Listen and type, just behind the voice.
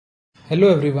Hello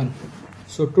everyone.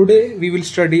 So today we will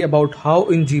study about how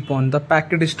in Gpon the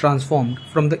packet is transformed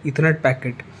from the Ethernet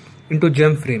packet into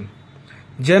gem frame.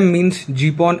 Gem means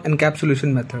Gpon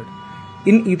Encapsulation method.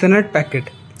 In Ethernet packet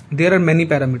there are many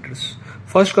parameters.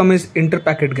 First come is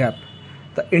inter-packet gap.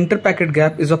 The inter-packet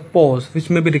gap is a pause which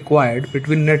may be required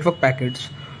between network packets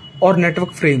or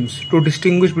network frames to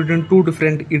distinguish between two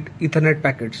different Ethernet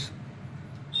packets.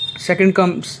 Second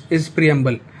comes is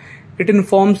preamble. It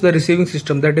informs the receiving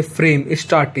system that a frame is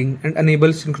starting and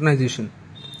enables synchronization.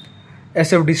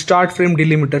 SFD start frame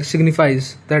delimiter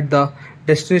signifies that the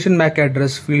destination MAC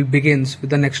address field begins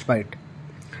with the next byte.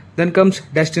 Then comes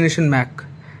destination MAC.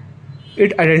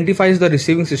 It identifies the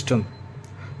receiving system.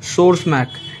 Source MAC.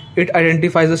 It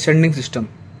identifies the sending system.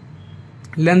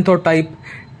 Length or type.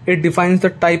 It defines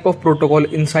the type of protocol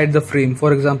inside the frame,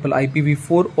 for example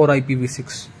IPv4 or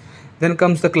IPv6. Then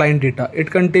comes the client data.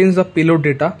 It contains the payload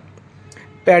data.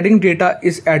 Padding data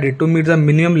is added to meet the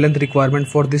minimum length requirement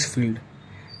for this field.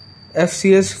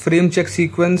 FCS frame check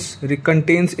sequence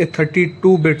contains a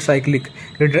 32-bit cyclic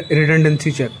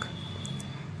redundancy check,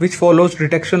 which follows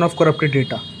detection of corrupted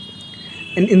data.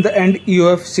 And in the end,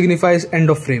 EOF signifies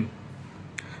end of frame.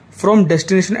 From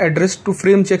destination address to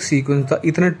frame check sequence, the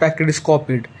Ethernet packet is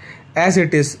copied as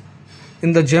it is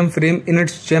in the gem frame in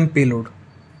its gem payload.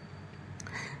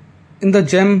 In the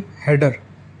gem header,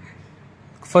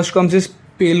 first comes is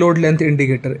payload length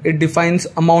indicator. It defines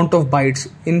amount of bytes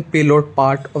in payload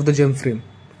part of the gem frame.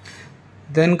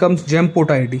 Then comes gem port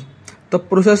ID. The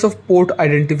process of port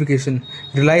identification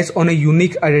relies on a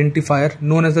unique identifier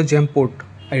known as the gem port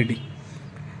ID.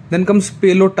 Then comes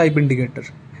payload type indicator.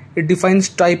 It defines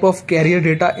type of carrier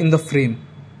data in the frame.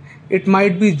 It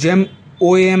might be gem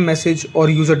OAM message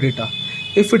or user data.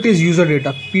 If it is user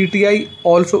data, PTI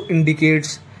also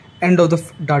indicates end of the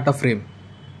data frame.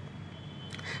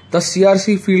 The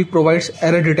CRC field provides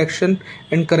error detection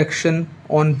and correction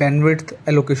on bandwidth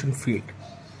allocation field.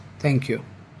 Thank you.